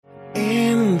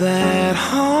In that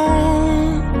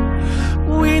home,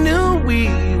 we knew we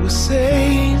were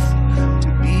safe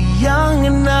to be young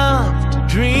enough to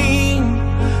dream,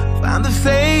 find the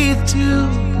faith to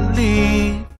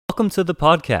believe. Welcome to the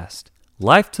podcast,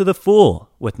 Life to the Full,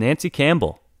 with Nancy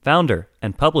Campbell, founder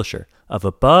and publisher of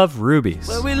Above Rubies.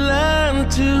 Where we learn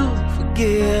to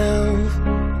forgive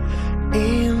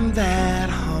in that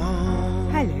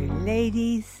home. Hello,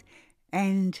 ladies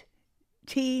and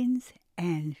teens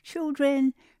and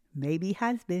children, maybe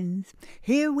husbands.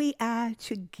 Here we are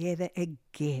together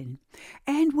again,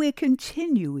 and we're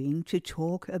continuing to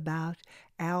talk about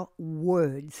our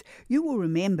words. You will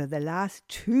remember the last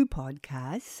two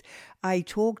podcasts, I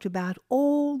talked about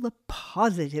all the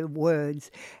positive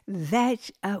words that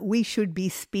we should be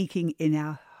speaking in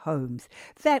our homes.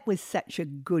 That was such a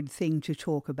good thing to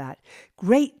talk about.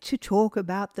 Great to talk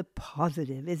about the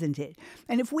positive, isn't it?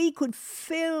 And if we could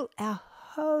fill our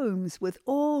homes with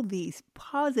all these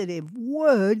positive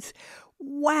words,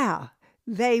 wow,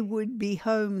 they would be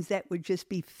homes that would just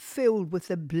be filled with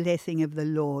the blessing of the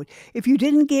Lord. If you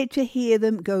didn't get to hear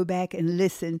them, go back and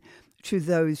listen to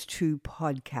those two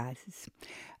podcasts.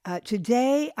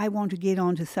 Today, I want to get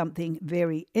on to something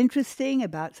very interesting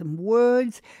about some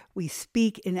words we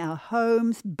speak in our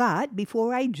homes. But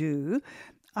before I do,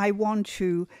 I want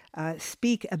to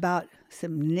speak about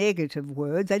some negative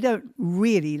words. I don't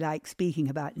really like speaking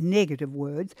about negative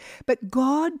words, but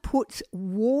God puts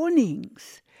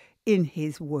warnings in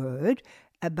His Word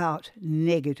about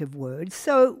negative words,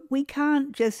 so we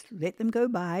can't just let them go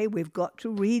by. We've got to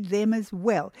read them as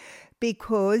well,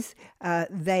 because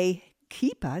they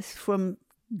keep us from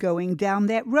going down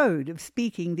that road of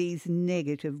speaking these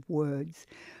negative words.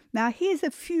 Now, here's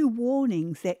a few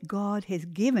warnings that God has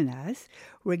given us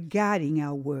regarding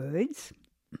our words.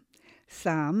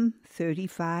 Psalm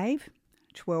 35,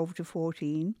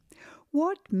 12-14.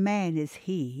 What man is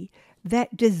he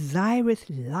that desireth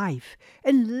life,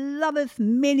 and loveth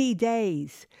many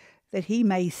days, that he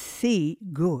may see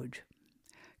good?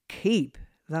 Keep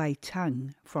thy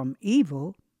tongue from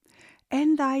evil,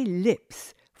 and thy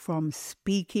lips from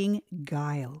speaking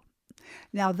guile.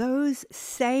 Now, those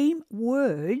same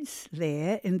words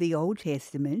there in the Old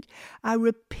Testament are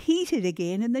repeated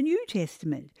again in the New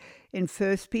Testament, in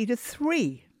 1 Peter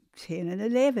 3, 10 and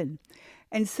 11.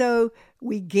 And so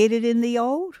we get it in the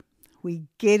Old, we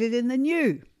get it in the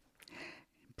New.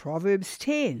 Proverbs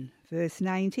 10, verse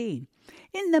 19.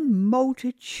 In the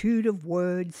multitude of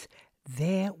words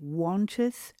there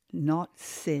wanteth not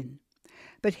sin,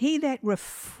 but he that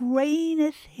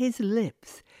refraineth his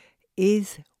lips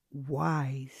is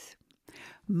wise.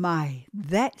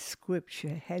 That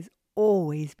scripture has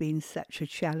always been such a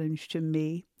challenge to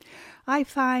me. I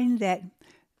find that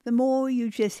the more you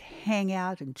just hang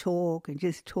out and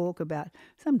just talk about,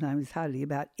 sometimes hardly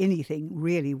about anything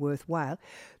really worthwhile,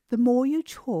 the more you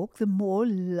talk, the more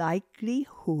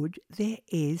likelihood there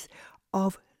is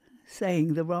of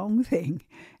saying the wrong thing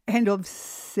and of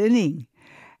sinning.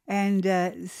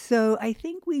 And so I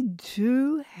think we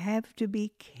do have to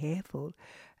be careful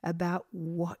about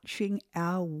watching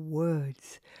our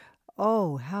words.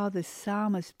 Oh, how the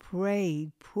psalmist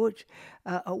prayed, put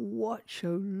a watch,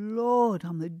 O Lord,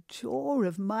 on the door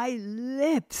of my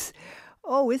lips.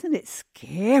 Oh, isn't it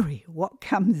scary what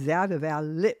comes out of our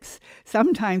lips?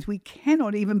 Sometimes we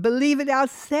cannot even believe it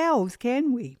ourselves,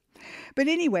 can we? But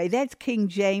anyway, that's King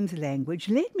James language.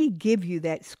 Let me give you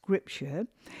that scripture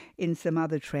in some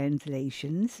other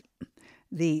translations.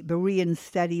 The Berean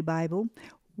Study Bible.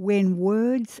 When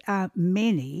words are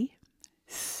many,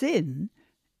 sin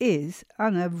is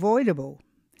unavoidable,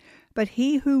 but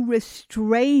he who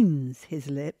restrains his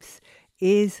lips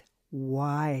is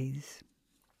wise.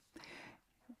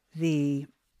 The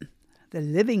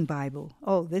Living Bible,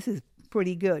 oh, this is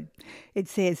pretty good. It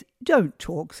says, don't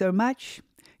talk so much.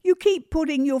 You keep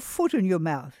putting your foot in your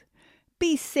mouth.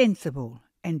 Be sensible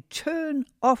and turn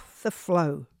off the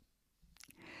flow.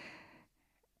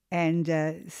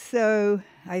 And so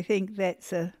I think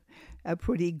that's a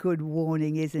pretty good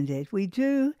warning, isn't it?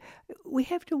 We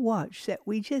have to watch that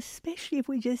especially if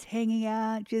we're just hanging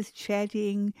out, just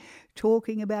chatting,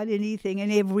 talking about anything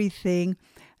and everything,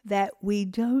 that we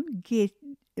don't get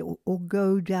or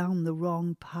go down the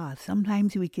wrong path.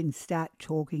 Sometimes we can start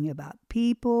talking about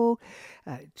people,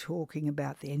 talking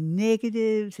about their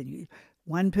negatives, and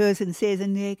one person says a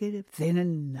negative, then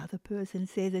another person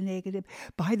says a negative.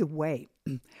 By the way,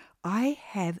 I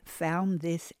have found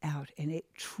this out, and it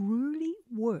truly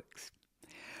works.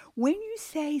 When you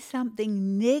say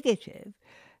something negative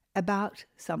about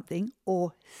something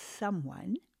or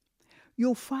someone,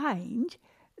 you'll find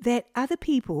that other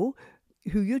people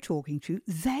who you're talking to,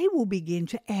 they will begin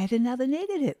to add another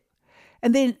negative.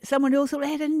 And then someone else will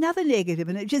add another negative,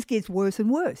 and it just gets worse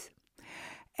and worse.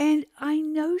 And I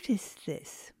noticed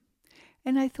this,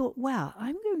 and I thought, wow,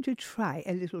 I'm going to try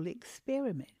a little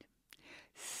experiment.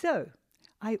 So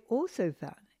I also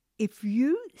found if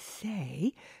you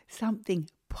say something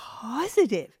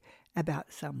positive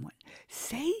about someone,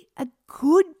 say a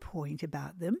good point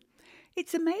about them,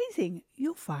 it's amazing.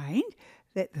 You'll find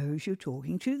that those you're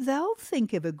talking to, they'll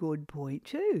think of a good point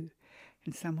too.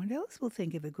 And someone else will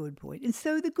think of a good point. And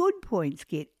so the good points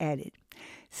get added.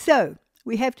 So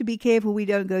we have to be careful we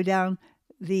don't go down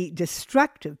the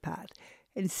destructive path.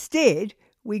 Instead,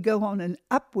 we go on an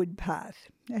upward path.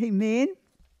 Amen?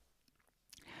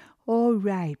 All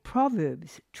right,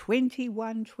 Proverbs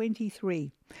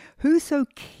 21:23. Whoso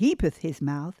keepeth his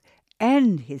mouth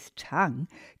and his tongue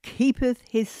keepeth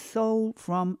his soul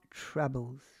from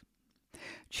troubles.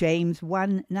 James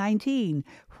 1:19.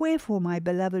 Wherefore, my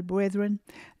beloved brethren,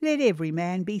 let every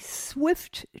man be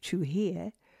swift to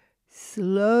hear,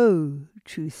 slow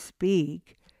to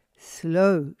speak,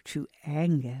 slow to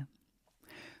anger.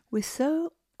 We're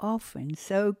so often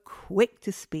so quick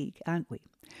to speak, aren't we?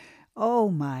 Oh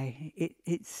my,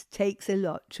 it takes a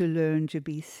lot to learn to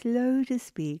be slow to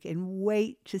speak and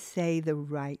wait to say the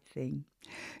right thing.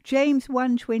 James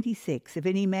 1:26. If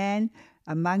any man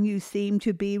among you seem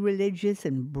to be religious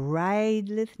and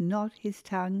bridleth not his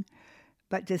tongue,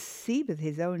 but deceiveth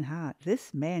his own heart,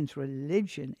 this man's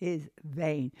religion is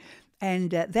vain.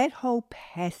 And that whole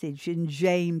passage in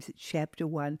James chapter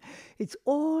 1, it's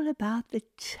all about the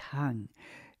tongue.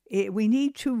 We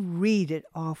need to read it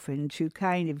often to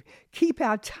kind of keep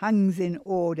our tongues in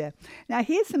order. Now,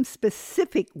 here's some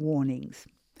specific warnings.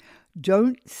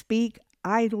 Don't speak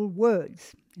idle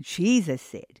words. Jesus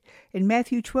said in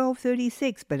Matthew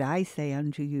 12:36, but I say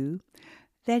unto you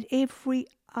that every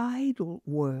idle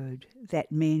word that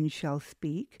men shall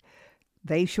speak,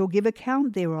 they shall give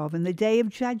account thereof in the day of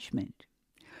judgment.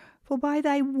 For by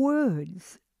thy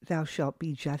words thou shalt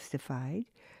be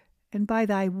justified, and by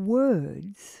thy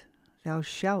words thou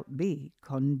shalt be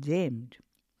condemned.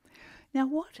 Now,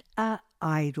 what are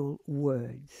idle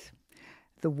words?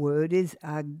 The word is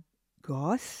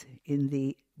agos in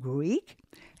the Greek,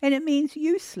 and it means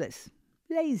useless,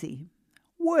 lazy,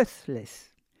 worthless,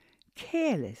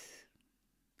 careless.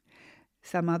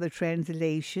 Some other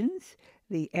translations,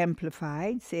 the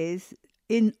Amplified, says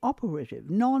inoperative,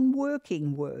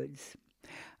 non-working words.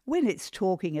 When it's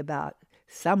talking about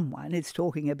someone, it's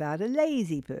talking about a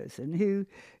lazy person who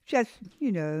just,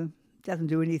 doesn't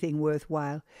do anything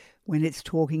worthwhile. When it's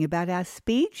talking about our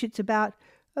speech, it's about,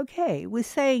 okay, we're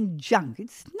saying junk.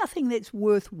 It's nothing that's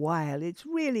worthwhile. It's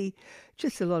really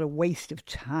just a lot of waste of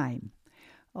time.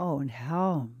 Oh, and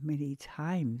how many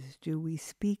times do we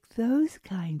speak those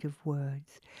kind of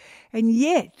words? And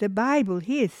yet the Bible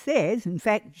here says, in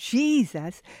fact,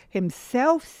 Jesus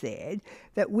himself said,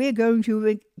 that we're going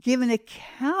to give an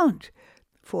account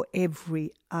for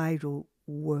every idle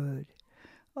word.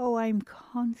 Oh, I'm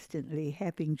constantly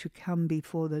having to come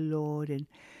before the Lord and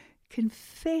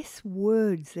confess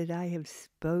words that I have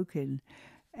spoken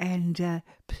and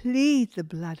plead the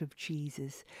blood of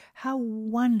Jesus. How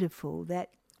wonderful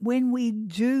that when we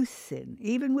do sin,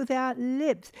 even with our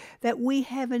lips, that we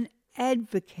have an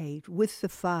advocate with the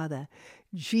Father,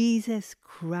 Jesus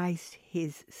Christ,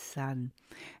 his Son.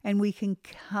 And we can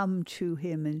come to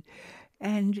him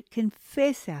and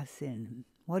confess our sin.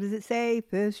 What does it say?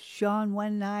 1 John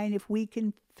 1:9, if we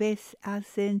confess our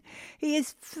sin, he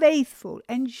is faithful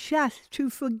and just to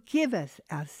forgive us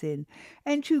our sin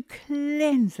and to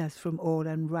cleanse us from all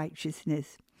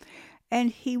unrighteousness. And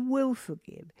he will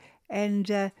forgive.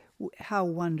 And how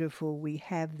wonderful we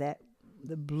have that,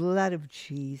 the blood of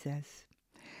Jesus.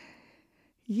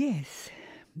 Yes,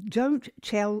 don't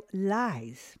tell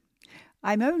lies.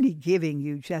 I'm only giving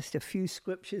you just a few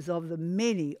scriptures of the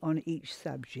many on each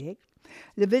subject.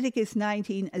 Leviticus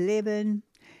 19:11,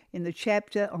 in the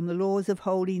chapter on the laws of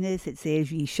holiness, it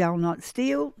says, ye shall not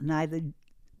steal, neither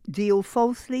deal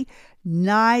falsely,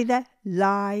 neither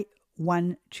lie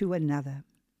one to another.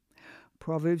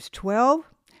 Proverbs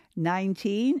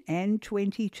 12:19 and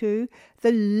 22,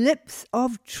 the lips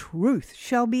of truth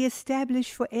shall be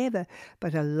established forever,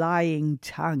 but a lying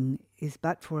tongue is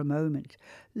but for a moment.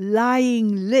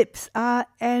 Lying lips are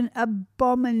an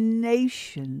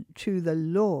abomination to the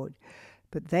Lord,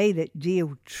 but they that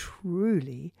deal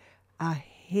truly are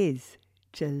his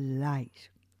delight.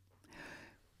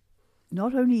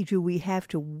 Not only do we have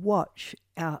to watch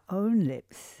our own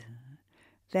lips,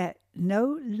 that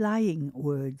no lying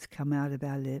words come out of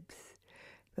our lips,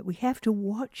 but we have to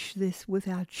watch this with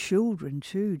our children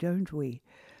too, don't we?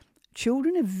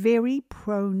 Children are very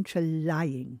prone to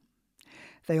lying.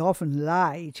 They often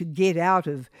lie to get out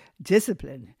of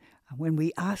discipline. When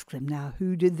we ask them now,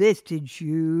 who did this? Did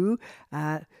you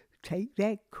take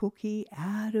that cookie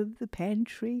out of the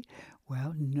pantry?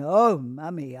 Well, no,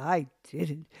 Mummy, I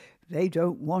didn't. They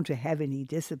don't want to have any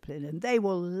discipline, and they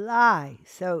will lie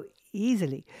so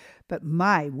easily. But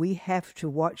we have to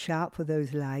watch out for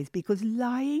those lies, because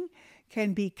lying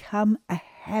can become a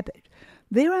habit.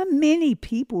 There are many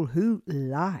people who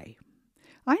lie.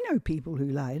 I know people who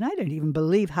lie, and I don't even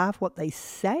believe half what they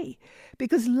say,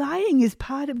 because lying is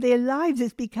part of their lives.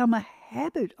 It's become a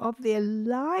habit of their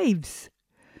lives.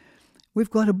 We've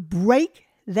got to break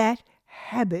that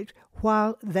habit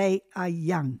while they are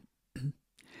young.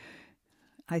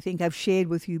 I think I've shared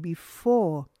with you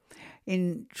before,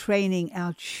 in training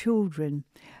our children,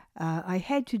 I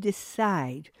had to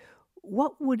decide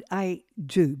what would I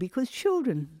do, because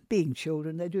children, being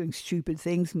children, they're doing stupid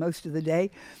things most of the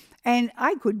day, and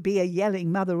I could be a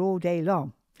yelling mother all day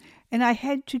long. And I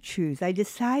had to choose. I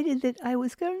decided that I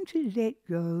was going to let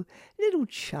go little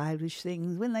childish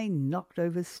things when they knocked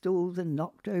over stools and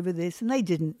knocked over this, and they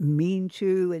didn't mean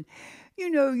to. And,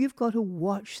 you've got to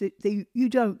watch that you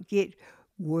don't get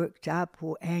worked up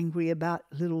or angry about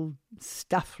little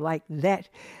stuff like that,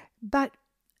 but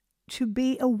to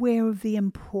be aware of the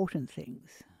important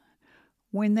things.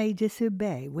 When they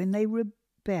disobey, when they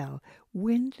rebel,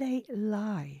 when they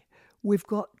lie, we've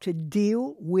got to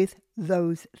deal with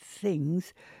those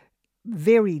things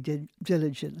very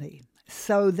diligently,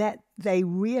 so that they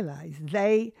realize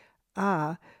they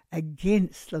are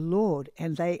against the Lord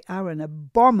and they are an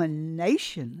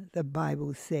abomination, the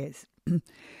Bible says.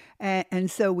 And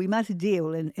so we must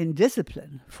deal in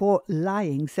discipline for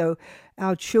lying, so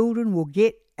our children will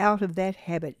get out of that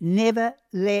habit. Never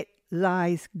let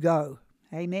lies go.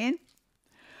 Amen?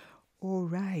 All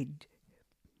right.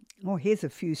 Oh, here's a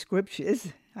few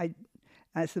scriptures.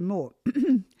 Some more.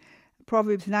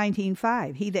 Proverbs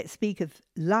 19:5, he that speaketh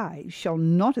lies shall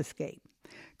not escape.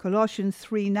 Colossians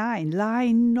 3:9,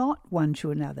 lie not one to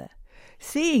another,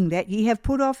 seeing that ye have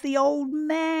put off the old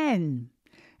man,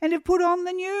 and have put on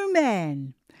the new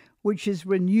man, which is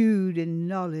renewed in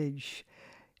knowledge.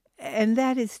 And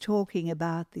that is talking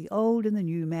about the old and the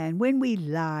new man. When we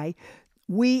lie,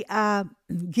 we are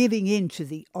giving in to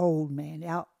the old man,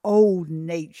 our old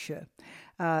nature,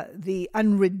 the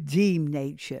unredeemed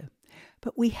nature.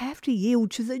 But we have to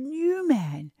yield to the new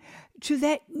man, to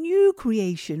that new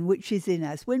creation which is in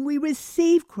us. When we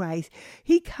receive Christ,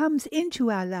 he comes into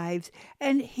our lives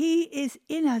and he is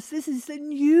in us. This is the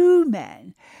new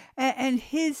man. And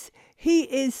he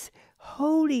is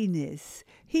holiness.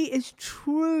 He is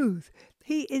truth.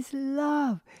 He is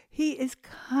love. He is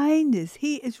kindness.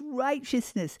 He is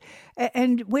righteousness.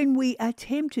 And when we are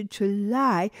tempted to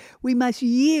lie, we must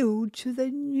yield to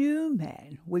the new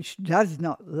man, which does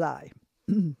not lie.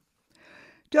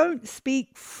 Don't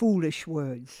speak foolish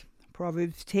words.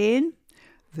 Proverbs 10,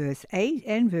 verse 8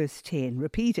 and verse 10.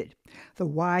 Repeated. The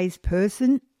wise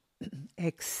person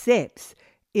accepts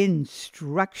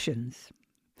instructions,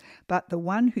 but the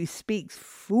one who speaks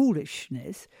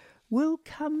foolishness will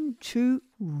come to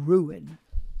ruin.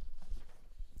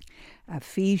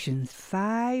 Ephesians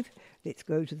 5. Let's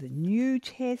go to the New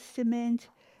Testament,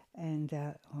 and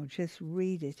I'll just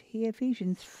read it here.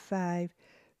 Ephesians 5,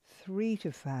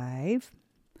 3-5.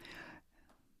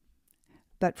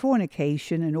 But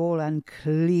fornication and all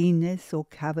uncleanness or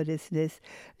covetousness,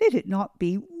 let it not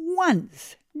be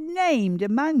once named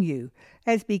among you,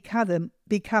 as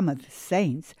becometh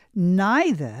saints,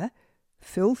 neither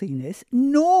filthiness,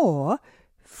 nor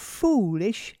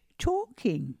foolish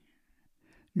talking,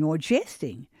 nor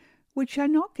jesting, which are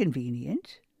not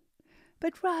convenient,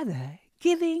 but rather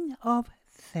giving of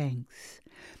thanks.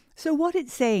 So what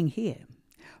it's saying here,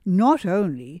 not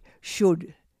only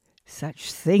should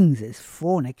such things as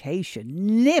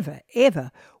fornication never, ever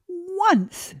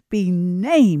once be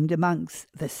named amongst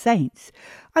the saints.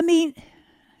 I mean,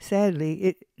 sadly,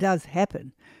 it does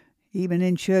happen, even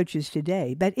in churches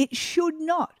today, but it should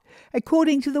not,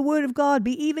 according to the word of God,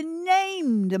 be even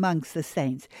named amongst the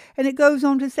saints. And it goes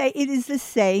on to say it is the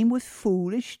same with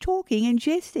foolish talking and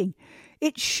jesting.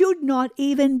 It should not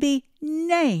even be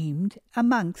named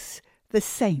amongst the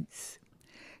saints.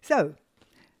 So,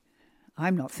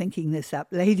 I'm not thinking this up,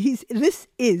 ladies. This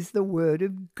is the word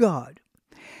of God.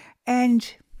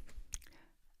 And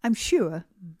I'm sure,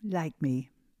 like me,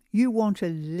 you want to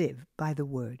live by the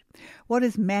word. What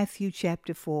does Matthew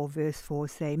chapter 4, verse 4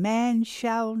 say? Man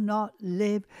shall not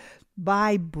live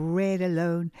by bread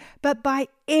alone, but by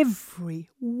every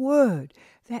word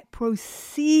that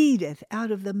proceedeth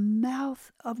out of the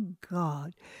mouth of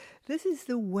God. This is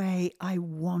the way I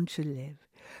want to live.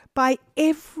 By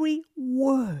every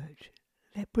word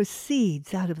that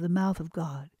proceeds out of the mouth of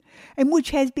God, and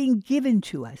which has been given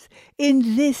to us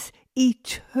in this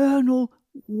eternal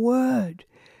word,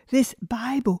 this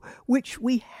Bible which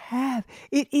we have.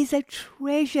 It is a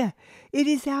treasure. It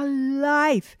is our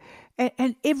life.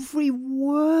 And every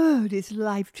word is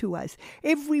life to us.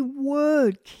 Every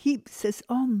word keeps us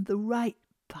on the right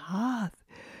path.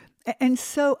 And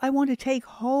so I want to take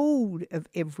hold of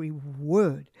every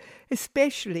word,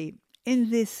 especially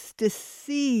in this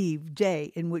deceived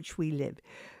day in which we live,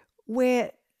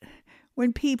 where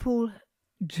when people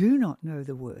do not know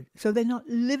the word, so they're not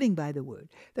living by the word,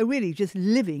 they're really just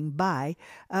living by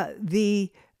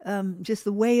just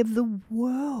the way of the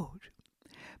world.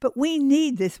 But we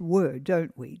need this word,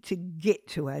 don't we, to get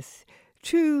to us,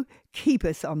 to keep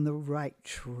us on the right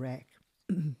track.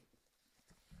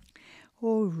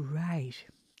 All right.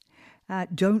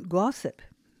 Don't gossip.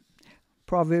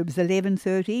 Proverbs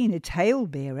 11:13, a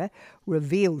talebearer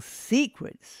reveals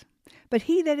secrets, but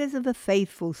he that is of a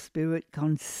faithful spirit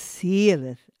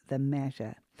concealeth the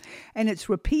matter. And it's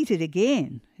repeated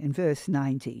again in verse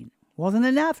 19. Wasn't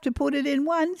enough to put it in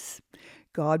once.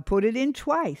 God put it in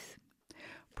twice.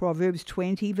 Proverbs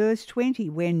 20 verse 20,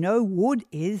 where no wood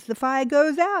is, the fire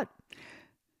goes out.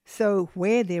 So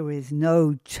where there is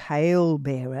no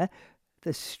talebearer,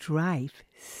 the strife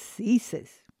ceases.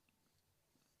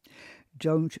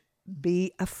 Don't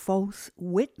be a false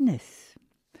witness.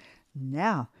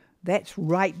 Now, that's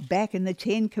right back in the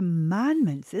 10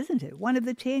 Commandments, isn't it? One of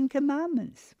the 10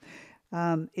 Commandments.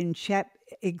 In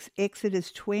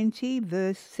Exodus 20,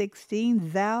 verse 16,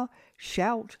 thou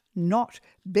shalt not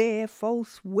bear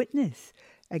false witness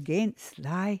against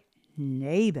thy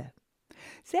neighbor.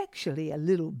 It's actually a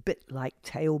little bit like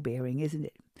talebearing, isn't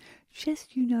it?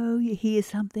 Just, you hear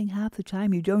something half the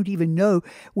time, you don't even know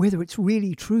whether it's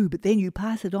really true, but then you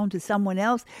pass it on to someone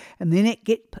else, and then it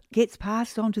gets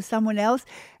passed on to someone else,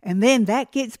 and then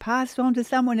that gets passed on to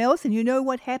someone else, and you know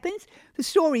what happens? The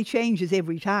story changes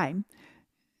every time.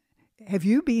 Have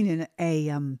you been in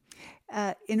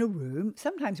a room?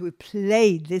 Sometimes we've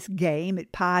played this game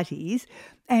at parties,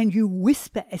 and you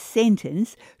whisper a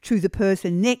sentence to the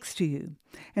person next to you,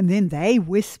 and then they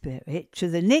whisper it to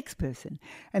the next person,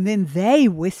 and then they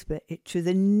whisper it to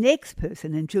the next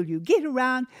person until you get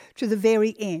around to the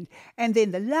very end. And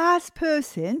then the last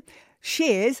person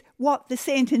shares what the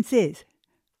sentence is.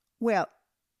 Well,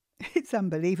 it's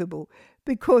unbelievable,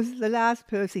 because the last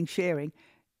person sharing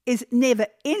is never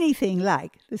anything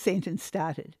like the sentence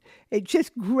started. It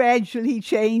just gradually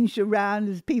changed around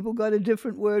as people got a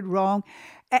different word wrong.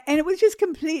 And it was just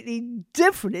completely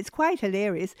different. It's quite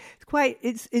hilarious.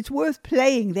 It's worth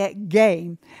playing that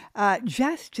game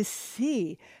just to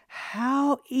see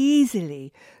how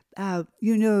easily,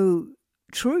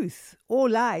 truth or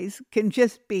lies can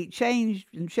just be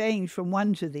changed from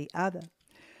one to the other.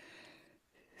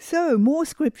 So, more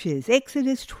scriptures.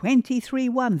 Exodus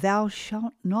 23:1, thou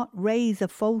shalt not raise a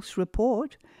false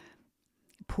report.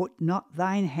 Put not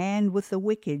thine hand with the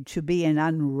wicked to be an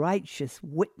unrighteous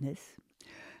witness.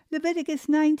 Leviticus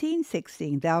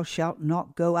 19:16, thou shalt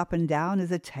not go up and down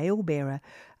as a talebearer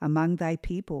among thy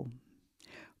people.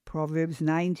 Proverbs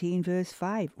 19 verse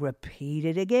 5,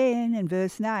 repeated again in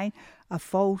verse 9, a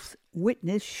false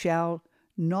witness shall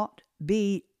not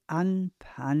be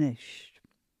unpunished.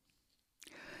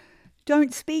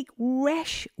 Don't speak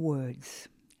rash words.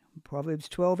 Proverbs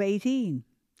 12:18.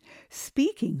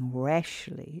 Speaking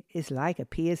rashly is like a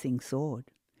piercing sword,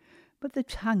 but the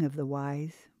tongue of the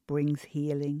wise brings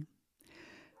healing.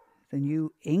 The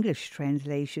New English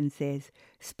Translation says,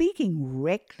 speaking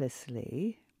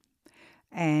recklessly,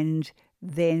 and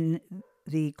then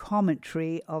the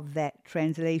commentary of that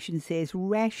translation says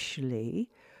rashly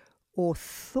or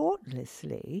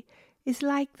thoughtlessly is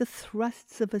like the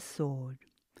thrusts of a sword,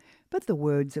 but the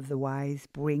words of the wise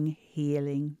bring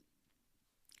healing.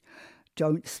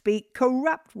 Don't speak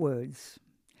corrupt words.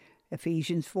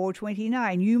 Ephesians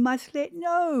 4:29, you must let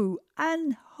no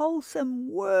unwholesome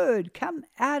word come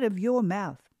out of your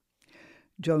mouth.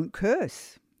 Don't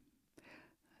curse.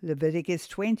 Leviticus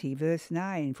 20 verse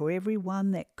 9, for every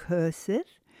one that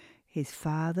curseth his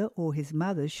father or his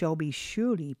mother shall be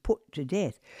surely put to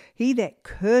death. He that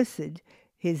curseth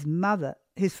his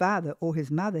father or his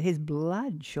mother, his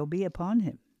blood shall be upon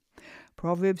him.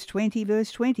 Proverbs 20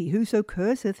 verse 20, whoso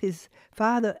curseth his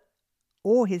father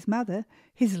or his mother,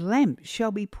 his lamp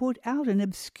shall be put out in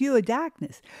obscure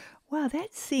darkness. Wow,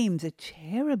 that seems a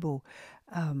terrible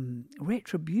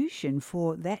retribution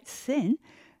for that sin.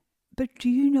 But do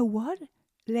you know what,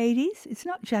 ladies? It's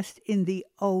not just in the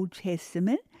Old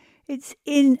Testament. It's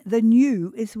in the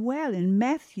New as well. In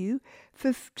Matthew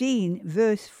 15,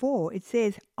 verse 4, it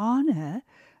says, "Honour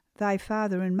thy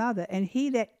father and mother, and he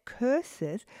that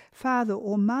curseth father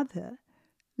or mother,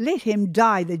 let him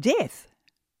die the death."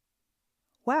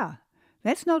 Wow,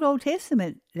 that's not Old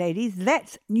Testament, ladies.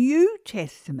 That's New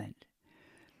Testament.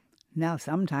 Now,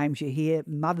 sometimes you hear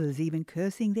mothers even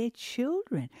cursing their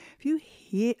children. Have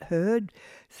you heard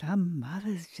some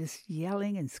mothers just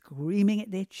yelling and screaming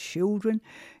at their children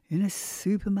in a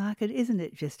supermarket? Isn't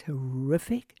it just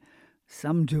horrific?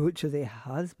 Some do it to their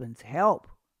husbands. Help.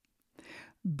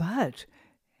 But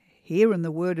here in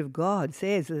the Word of God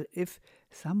says that if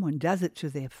someone does it to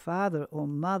their father or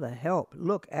mother, help,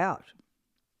 look out.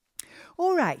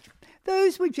 All right,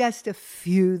 those were just a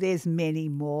few. There's many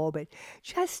more, but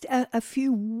just a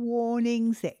few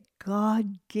warnings that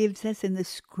God gives us in the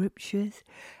Scriptures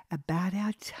about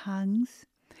our tongues,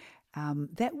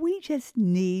 that we just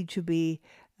need to be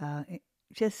I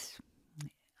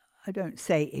don't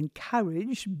say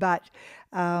encouraged, but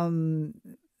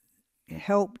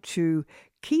help to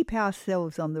keep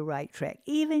ourselves on the right track,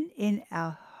 even in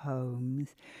our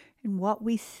homes, and what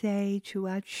we say to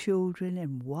our children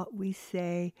and what we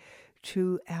say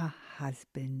to our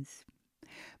husbands.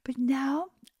 But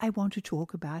now I want to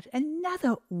talk about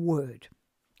another word.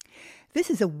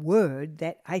 This is a word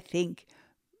that I think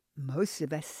most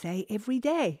of us say every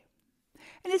day,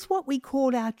 and it's what we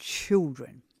call our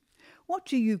children. What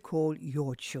do you call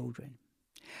your children?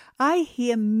 I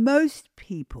hear most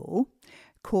people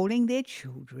calling their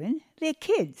children their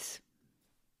kids.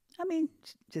 I mean,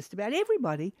 just about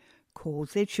everybody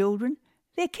calls their children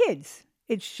their kids.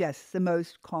 It's just the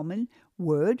most common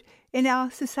word in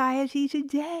our society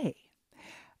today.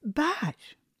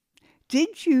 But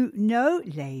did you know,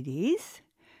 ladies,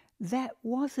 that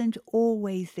wasn't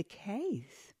always the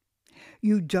case?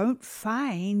 You don't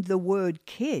find the word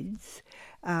kids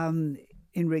in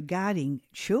regarding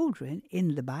children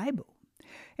in the Bible.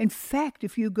 In fact,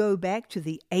 if you go back to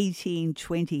the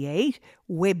 1828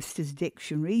 Webster's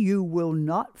Dictionary, you will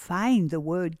not find the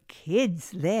word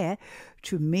kids there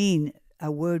to mean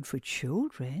a word for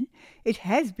children. It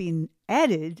has been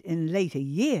added in later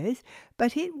years,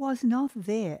 but it was not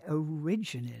there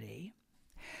originally.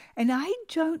 And I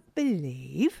don't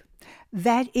believe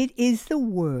that it is the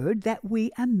word that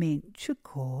we are meant to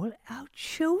call our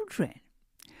children.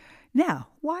 Now,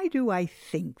 why do I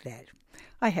think that?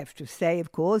 I have to say,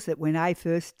 of course, that when I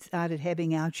first started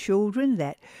having our children,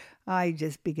 that I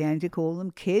just began to call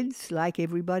them kids like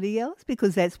everybody else,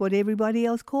 because that's what everybody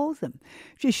else calls them.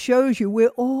 Just shows you we're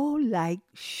all like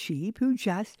sheep who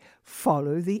just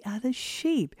follow the other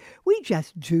sheep. We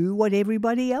just do what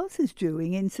everybody else is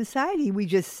doing in society. We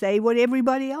just say what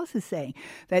everybody else is saying.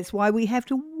 That's why we have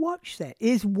to watch that.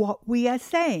 Is what we are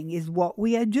saying, is what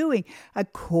we are doing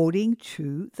according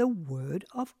to the Word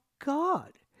of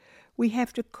God. We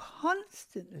have to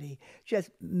constantly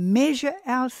just measure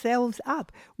ourselves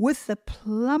up with the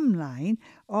plumb line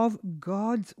of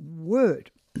God's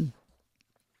Word.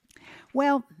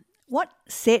 Well, what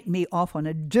set me off on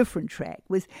a different track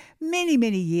was many,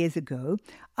 many years ago,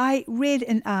 I read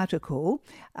an article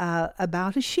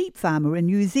about a sheep farmer in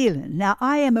New Zealand. Now,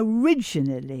 I am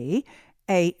originally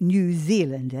a New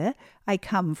Zealander. I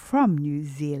come from New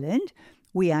Zealand.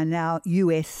 We are now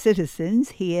US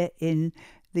citizens here in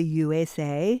the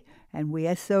USA, and we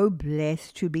are so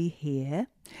blessed to be here.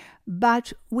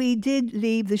 But we did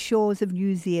leave the shores of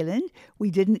New Zealand.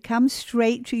 We didn't come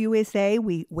straight to USA.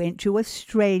 We went to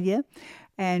Australia,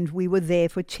 and we were there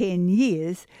for 10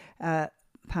 years,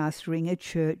 pastoring a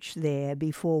church there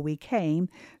before we came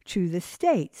to the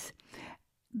States.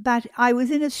 But I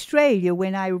was in Australia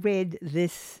when I read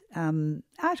this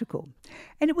article,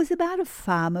 and it was about a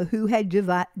farmer who had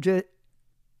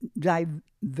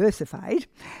diversified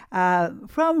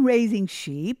from raising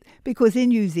sheep, because in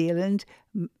New Zealand,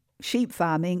 sheep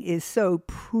farming is so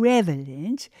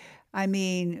prevalent. I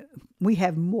mean, we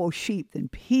have more sheep than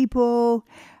people.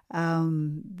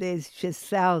 There's just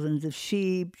thousands of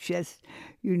sheep just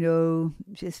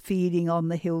feeding on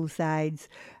the hillsides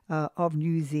of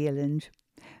New Zealand.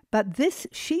 But this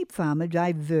sheep farmer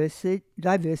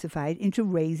diversified into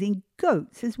raising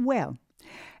goats as well.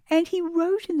 And he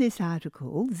wrote in this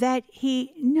article that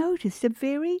he noticed a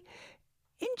very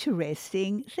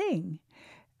interesting thing.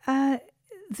 The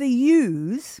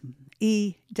ewes,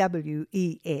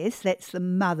 EWES, that's the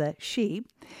mother sheep,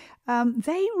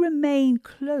 they remain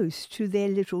close to their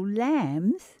little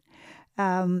lambs,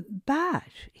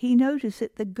 but he noticed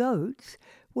that the goats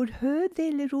would herd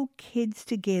their little kids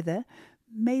together,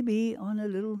 maybe on a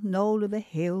little knoll of a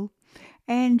hill,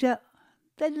 and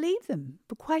they'd leave them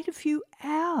for quite a few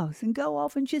hours and go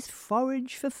off and just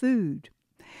forage for food.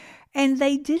 And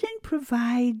they didn't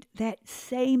provide that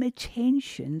same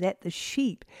attention that the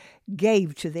sheep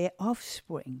gave to their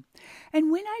offspring.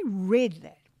 And when I read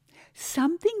that,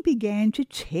 something began to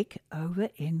tick over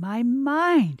in my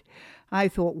mind. I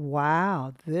thought,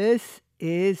 wow, this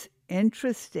is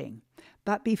interesting.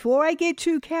 But before I get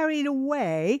too carried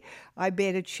away, I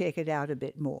better check it out a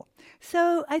bit more.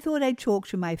 So I thought I'd talk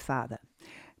to my father.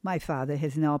 My father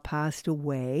has now passed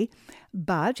away,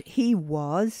 but he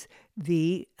was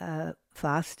the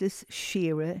fastest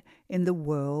shearer in the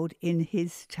world in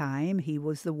his time. He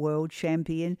was the world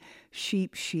champion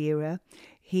sheep shearer.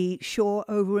 He shore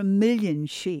over 1 million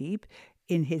sheep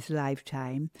in his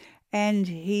lifetime, and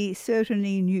he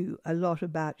certainly knew a lot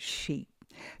about sheep.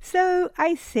 So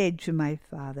I said to my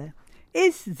father,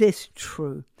 "Is this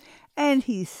true?" And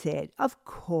he said, "Of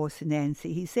course,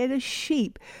 Nancy." He said, "A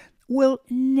sheep will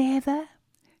never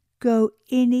go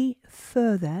any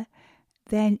further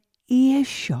than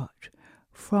earshot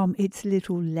from its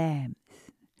little lambs.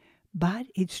 But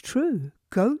it's true,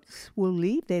 goats will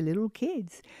leave their little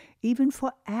kids, even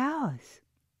for hours."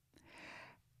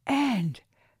 And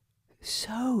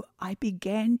so I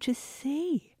began to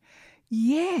see,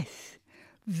 yes,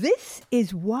 this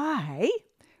is why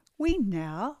we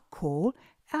now call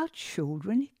our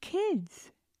children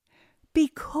kids,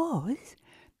 because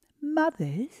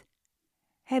mothers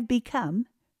have become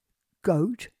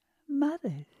goat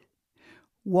mothers.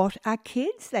 What are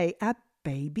kids? They are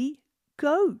baby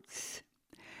goats.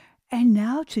 And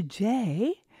now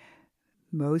today,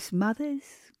 most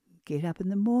mothers get up in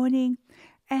the morning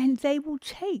and they will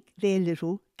take their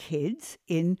little kids,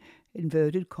 in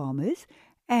inverted commas,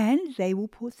 and they will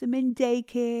put them in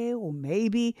daycare, or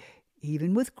maybe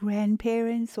even with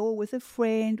grandparents or with a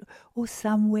friend or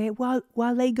somewhere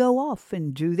while they go off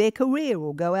and do their career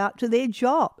or go out to their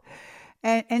job.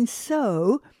 And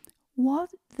so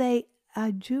what they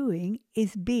are doing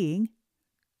is being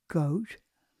goat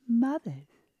mothers.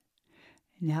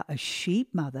 Now, a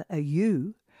sheep mother, a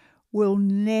ewe, will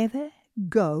never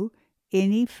go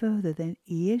any further than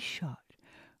earshot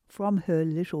from her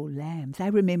little lambs. I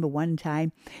remember one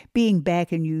time being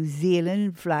back in New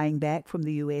Zealand, flying back from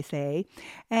the USA,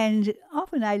 and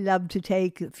often I love to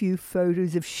take a few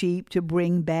photos of sheep to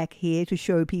bring back here to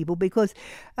show people, because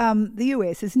the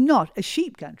US is not a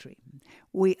sheep country.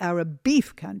 We are a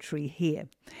beef country here.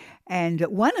 And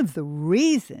one of the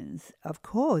reasons, of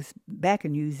course, back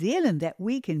in New Zealand that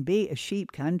we can be a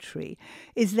sheep country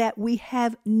is that we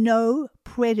have no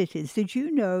predators. Did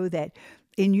you know that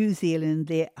in New Zealand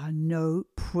there are no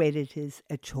predators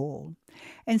at all?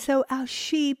 And so our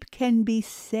sheep can be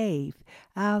safe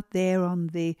out there on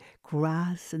the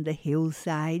grass and the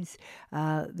hillsides.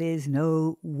 There's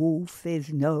no wolf,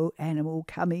 there's no animal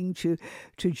coming to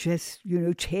just,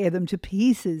 tear them to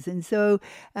pieces. And so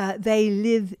they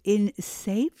live in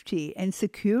safety and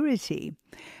security.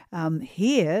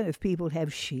 Here, if people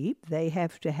have sheep, they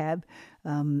have to have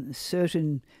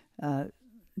certain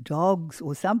dogs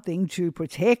or something to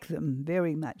protect them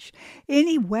very much.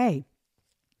 Anyway,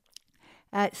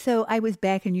 so I was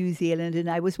back in New Zealand and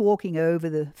I was walking over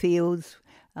the fields,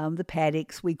 the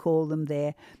paddocks, we call them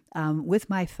there, with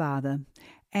my father.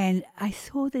 And I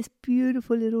saw this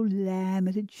beautiful little lamb.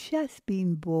 It had just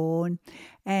been born.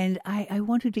 And I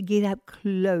wanted to get up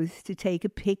close to take a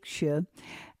picture.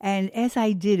 And as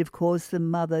I did, of course, the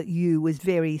mother ewe was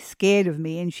very scared of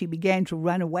me and she began to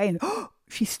run away. And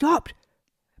she stopped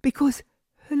because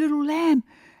her little lamb,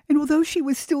 and although she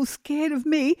was still scared of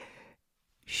me,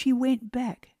 she went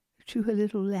back to her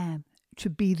little lamb to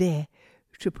be there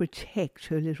to protect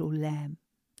her little lamb.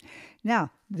 Now,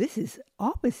 this is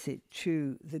opposite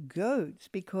to the goats,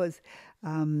 because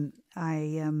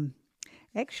I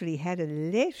actually had a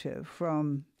letter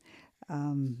from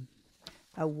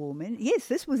a woman. Yes,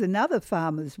 this was another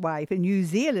farmer's wife in New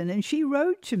Zealand, and she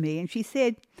wrote to me and she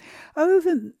said,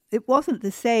 it wasn't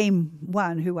the same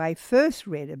one who I first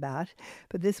read about,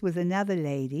 but this was another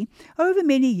lady. "Over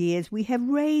many years we have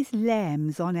raised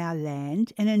lambs on our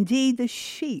land, and indeed the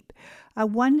sheep are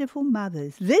wonderful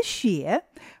mothers. This year,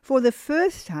 for the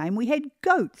first time, we had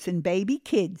goats and baby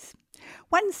kids.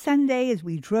 One Sunday, as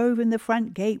we drove in the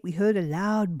front gate, we heard a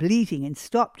loud bleating and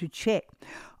stopped to check.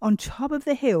 On top of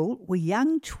the hill were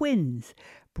young twins,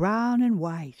 brown and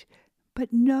white,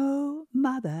 but no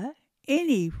mother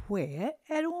anywhere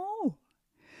at all.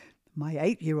 My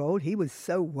 8-year-old, he was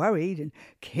so worried and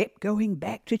kept going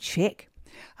back to check.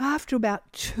 After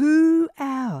about 2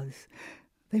 hours,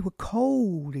 They were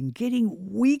cold and getting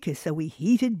weaker, so we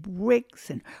heated bricks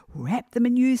and wrapped them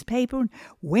in newspaper and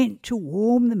went to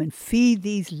warm them and feed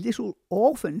these little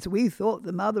orphans. We thought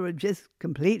the mother had just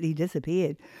completely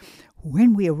disappeared.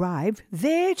 When we arrived,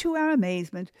 there to our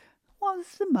amazement was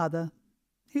the mother,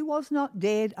 who was not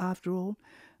dead after all,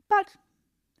 but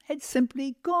had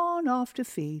simply gone off to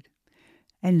feed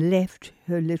and left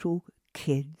her little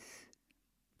kids.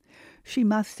 She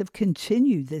must have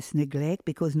continued this neglect,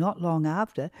 because not long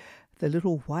after, the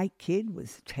little white kid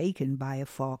was taken by a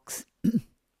fox.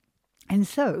 And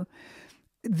so,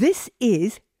 this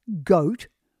is goat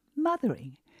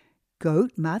mothering.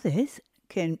 Goat mothers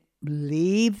can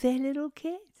leave their little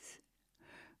kids.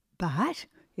 But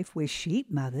if we're sheep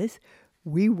mothers,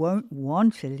 we won't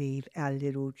want to leave our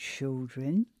little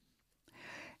children.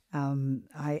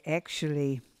 I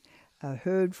actually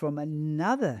heard from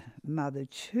another mother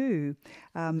too.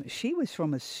 She was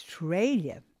from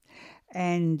Australia,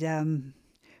 and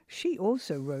she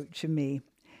also wrote to me,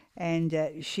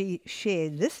 and she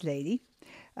shared this lady.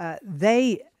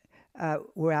 They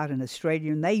were out in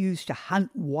Australia, and they used to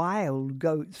hunt wild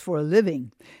goats for a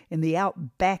living in the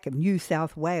outback of New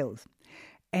South Wales.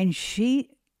 And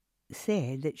she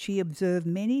said that she observed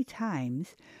many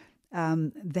times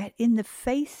that in the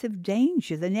face of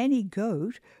danger, the nanny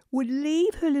goat would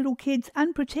leave her little kids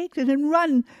unprotected and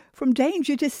run from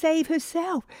danger to save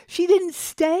herself. She didn't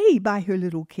stay by her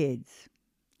little kids.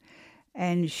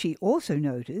 And she also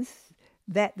noticed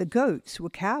that the goats were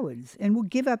cowards and would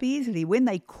give up easily. When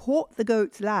they caught the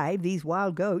goats live, these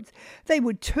wild goats, they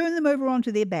would turn them over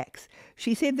onto their backs.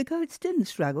 She said the goats didn't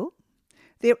struggle.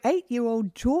 Their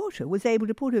 8-year-old daughter was able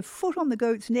to put her foot on the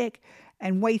goat's neck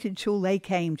and waited till they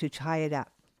came to tie it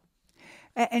up.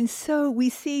 And so we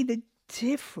see the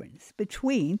difference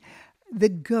between the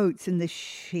goats and the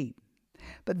sheep.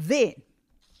 But then,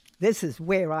 this is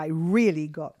where I really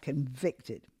got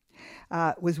convicted,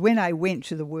 was when I went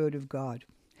to the Word of God.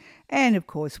 And of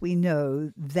course we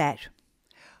know that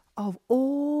of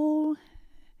all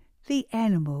the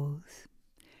animals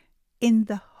in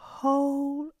the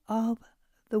whole of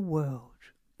the world,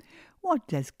 what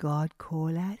does God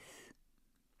call us?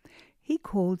 He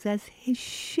calls us his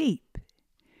sheep.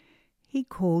 He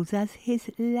calls us his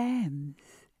lambs.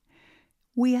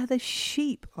 We are the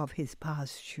sheep of his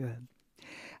pasture.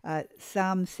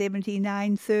 Psalm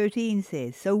 79:13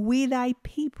 says, "So we thy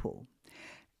people,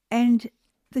 and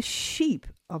the sheep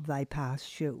of thy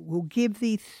pasture will give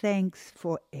thee thanks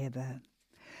forever."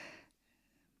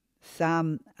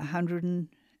 Psalm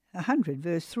 100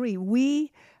 verse 3,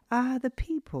 "We are the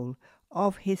people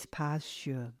of his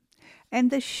pasture, and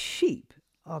the sheep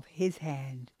of his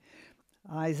hand."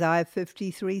 Isaiah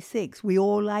 53:6, "We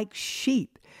all like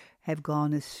sheep have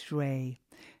gone astray,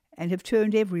 and have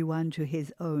turned everyone to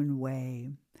his own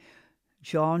way."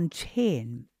 John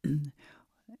 10,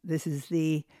 this is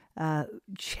the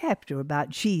chapter about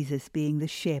Jesus being the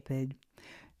shepherd.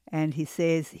 And he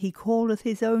says, "He calleth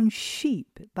his own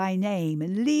sheep by name,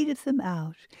 and leadeth them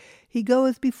out. He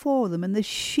goeth before them, and the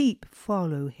sheep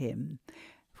follow him,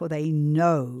 for they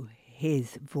know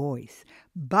his voice."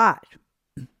 But,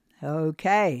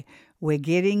 okay, we're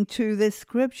getting to the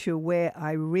scripture where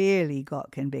I really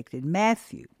got convicted.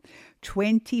 Matthew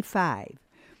 25.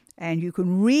 And you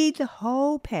can read the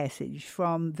whole passage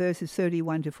from verses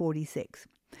 31 to 46.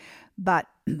 But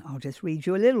I'll just read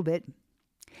you a little bit.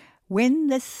 "When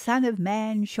the Son of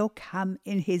Man shall come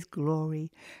in his glory,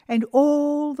 and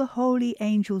all the holy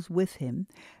angels with him,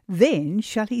 then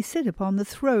shall he sit upon the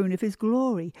throne of his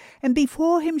glory, and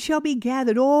before him shall be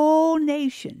gathered all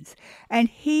nations, and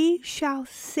he shall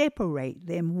separate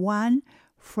them one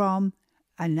from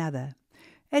another,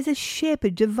 as a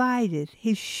shepherd divideth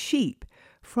his sheep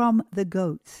from the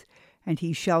goats, and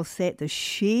he shall set the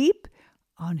sheep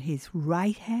on his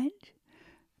right hand,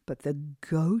 but the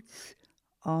goats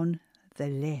on the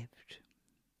left."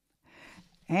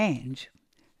 And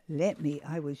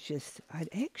I'd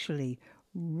actually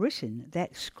written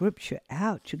that scripture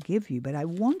out to give you, but I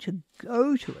want to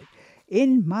go to it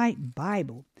in my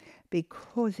Bible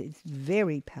because it's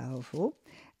very powerful.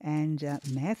 And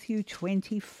Matthew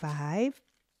 25,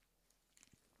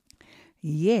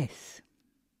 yes.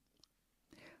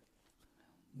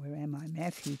 Where am I?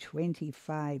 Matthew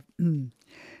 25.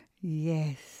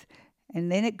 Yes. And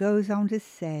then it goes on to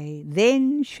say,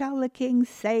 "Then shall the king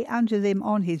say unto them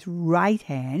on his right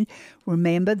hand,"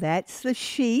 remember that's the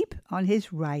sheep on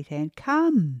his right hand,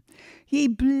 "Come, ye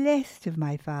blessed of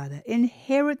my Father,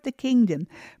 inherit the kingdom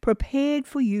prepared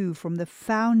for you from the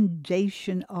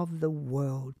foundation of the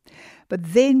world."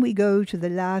 But then we go to the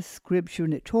last scripture,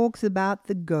 and it talks about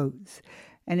the goats.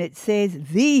 And it says,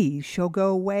 these shall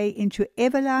go away into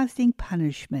everlasting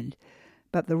punishment,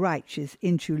 but the righteous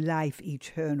into life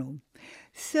eternal.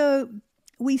 So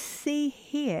we see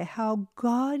here how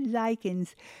God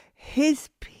likens his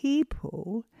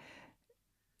people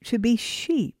to be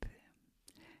sheep.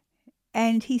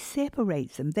 And he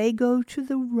separates them. They go to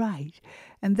the right,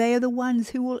 and they are the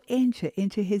ones who will enter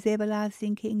into his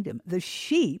everlasting kingdom. The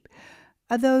sheep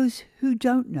are those who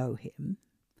don't know him,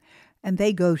 and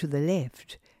they go to the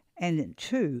left. And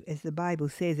too, as the Bible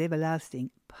says, everlasting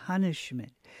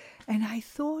punishment. And I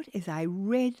thought, as I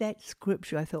read that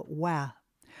scripture, I thought, wow,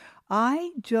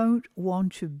 I don't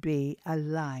want to be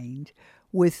aligned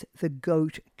with the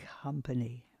goat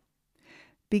company,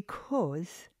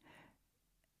 because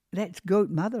that's goat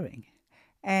mothering.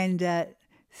 And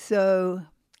so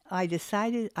I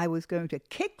decided I was going to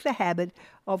kick the habit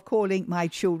of calling my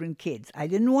children kids. I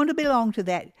didn't want to belong to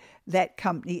that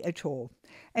company at all.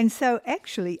 And so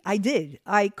actually I did.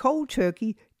 I cold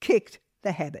turkey kicked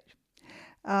the habit.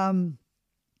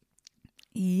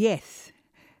 Yes.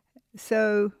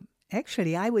 So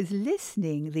actually I was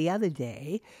listening the other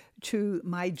day to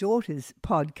my daughter's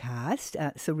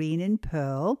podcast, Serene and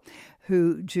Pearl,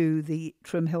 who do the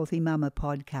Trim Healthy Mama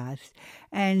podcast.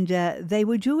 And they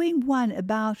were doing one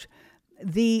about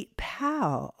the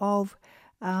power of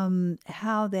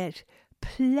how that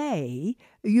play,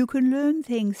 you can learn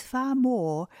things far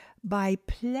more by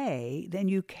play than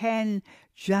you can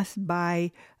just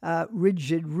by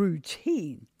rigid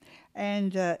routine.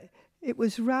 And it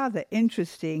was rather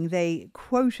interesting. They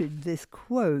quoted this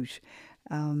quote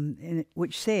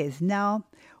which says, now,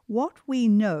 what we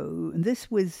know, and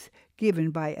this was given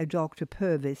by a Dr.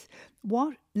 Purvis,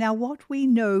 what we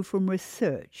know from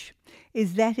research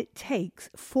is that it takes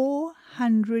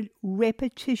 400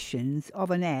 repetitions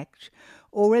of an act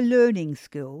or a learning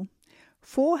skill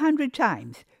 400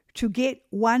 times to get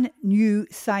one new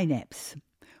synapse.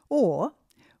 Or,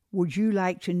 would you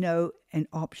like to know an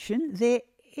option? There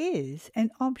is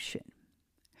an option.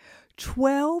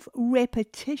 12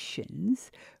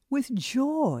 repetitions with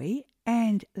joy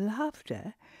and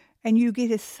laughter, and you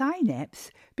get a synapse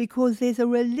because there's a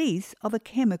release of a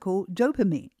chemical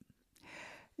dopamine.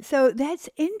 So that's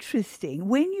interesting.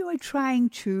 When you are trying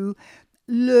to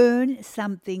learn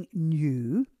something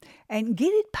new and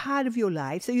get it part of your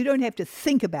life, so you don't have to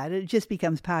think about it, it just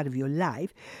becomes part of your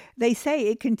life, they say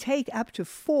it can take up to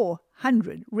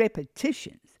 400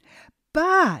 repetitions.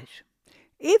 But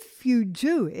if you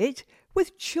do it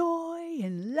with joy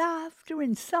and laughter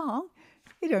and song,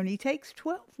 it only takes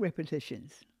 12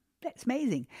 repetitions. That's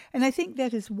amazing. And I think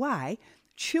that is why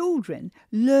children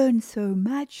learn so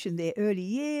much in their early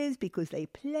years, because they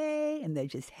play and they're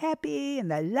just happy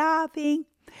and they're laughing.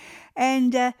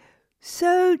 And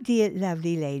so, dear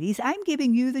lovely ladies, I'm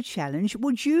giving you the challenge.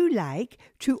 Would you like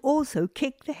to also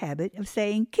kick the habit of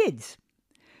saying kids?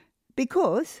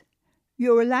 Because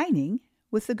you're aligning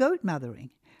with the goat mothering,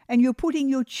 and you're putting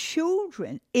your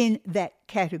children in that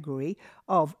category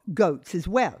of goats as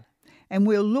well. And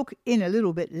we'll look in a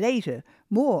little bit later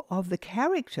more of the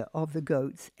character of the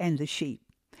goats and the sheep.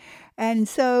 And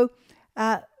so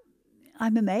I'm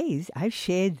amazed. I've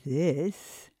shared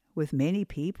this with many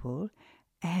people,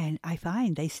 and I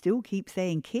find they still keep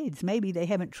saying kids. Maybe they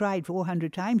haven't tried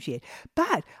 400 times yet.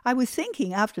 But I was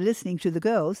thinking, after listening to the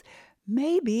girls,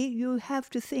 maybe you'll have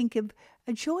to think of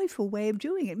a joyful way of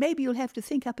doing it. Maybe you'll have to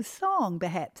think up a song,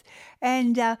 perhaps.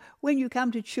 And when you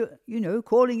come to,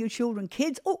 calling your children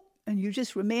kids, and you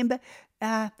just remember,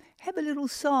 have a little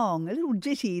song, a little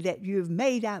ditty that you've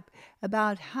made up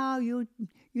about how you're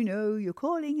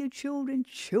calling your children,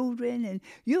 and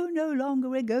you're no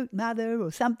longer a goat mother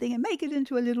or something, and make it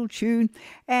into a little tune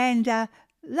and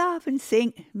laugh and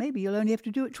sing. Maybe you'll only have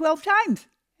to do it 12 times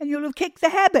and you'll have kicked the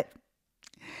habit.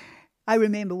 I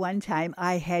remember one time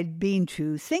I had been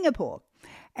to Singapore,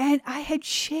 and I had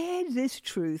shared this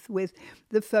truth with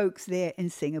the folks there in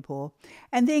Singapore.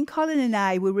 And then Colin and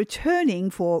I were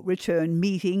returning for return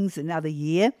meetings another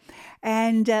year,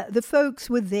 and the folks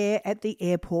were there at the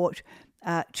airport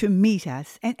to meet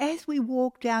us. And as we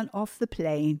walked down off the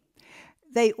plane,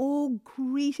 they all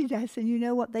greeted us, and you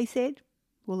know what they said?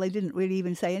 Well, they didn't really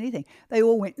even say anything. They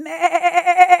all went,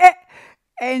 meh!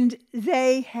 And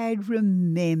they had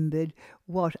remembered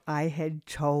what I had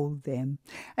told them.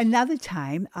 Another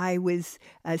time I was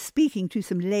speaking to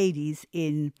some ladies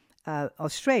in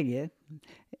Australia,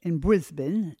 in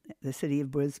Brisbane, the city of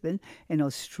Brisbane in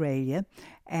Australia,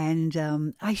 and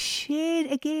I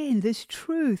shared again this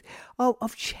truth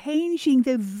of changing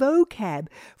their vocab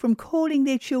from calling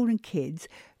their children kids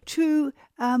to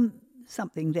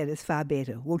something that is far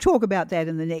better. We'll talk about that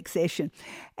in the next session.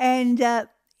 And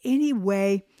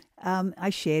anyway, I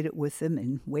shared it with them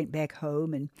and went back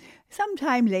home. And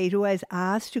sometime later, I was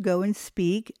asked to go and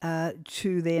speak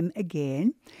to them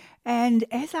again. And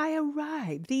as I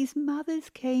arrived, these mothers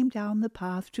came down the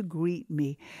path to greet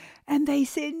me. And they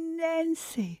said,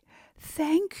 Nancy,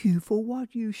 thank you for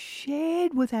what you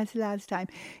shared with us last time.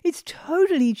 It's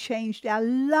totally changed our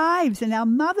lives and our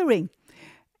mothering.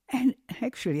 And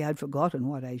actually, I'd forgotten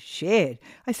what I shared.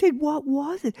 I said, what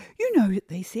was it? You know,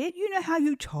 they said, you know how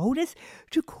you told us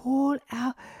to call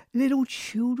our little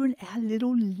children our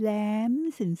little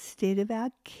lambs instead of our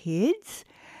kids?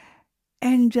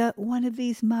 And one of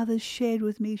these mothers shared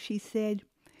with me, she said,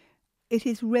 it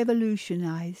has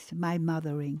revolutionized my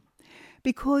mothering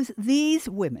because these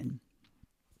women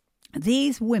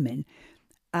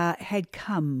had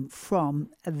come from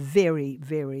a very,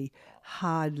 very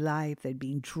hard life. They'd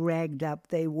been dragged up.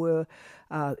 They were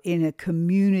in a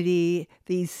community.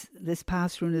 This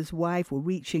pastor and his wife were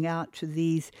reaching out to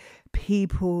these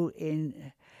people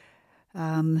in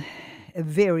a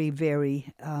very,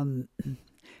 very,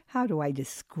 how do I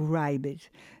describe it?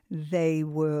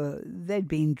 They'd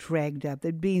been dragged up.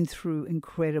 They'd been through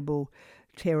incredible,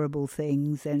 terrible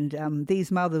things. And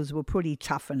these mothers were pretty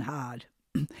tough and hard.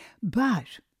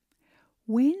 But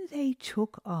when they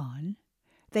took on,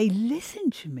 they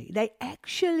listened to me. They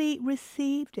actually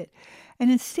received it. And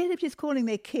instead of just calling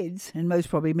their kids, and most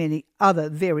probably many other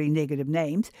very negative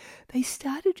names, they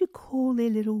started to call their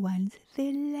little ones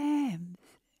their lambs.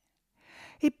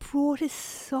 It brought a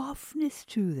softness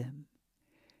to them.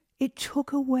 It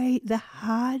took away the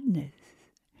hardness.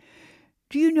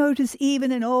 Do you notice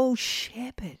even an old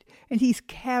shepherd, and he's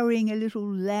carrying a little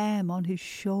lamb on his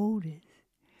shoulders?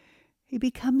 He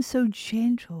becomes so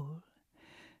gentle.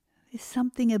 There's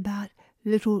something about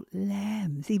little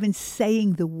lambs, even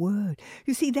saying the word.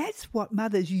 You see, that's what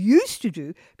mothers used to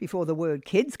do before the word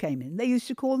kids came in. They used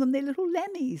to call them their little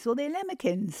lammies or their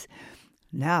lambikins.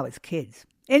 Now it's kids.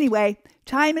 Anyway,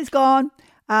 time is gone.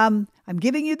 I'm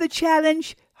giving you the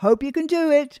challenge. Hope you can do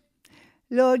it.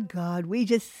 Lord God, we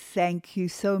just thank you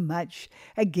so much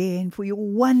again for your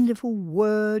wonderful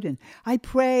word. And I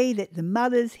pray that the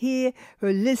mothers here who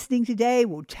are listening today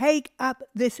will take up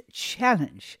this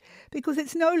challenge because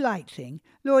it's no light thing.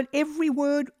 Lord, every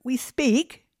word we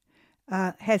speak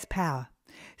has power.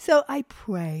 So I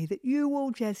pray that you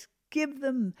will just give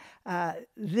them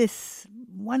this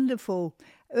wonderful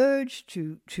urge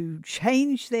to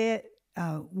change their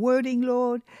wording,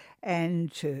 Lord,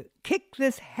 and to kick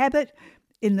this habit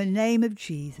in the name of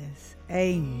Jesus.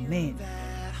 Amen.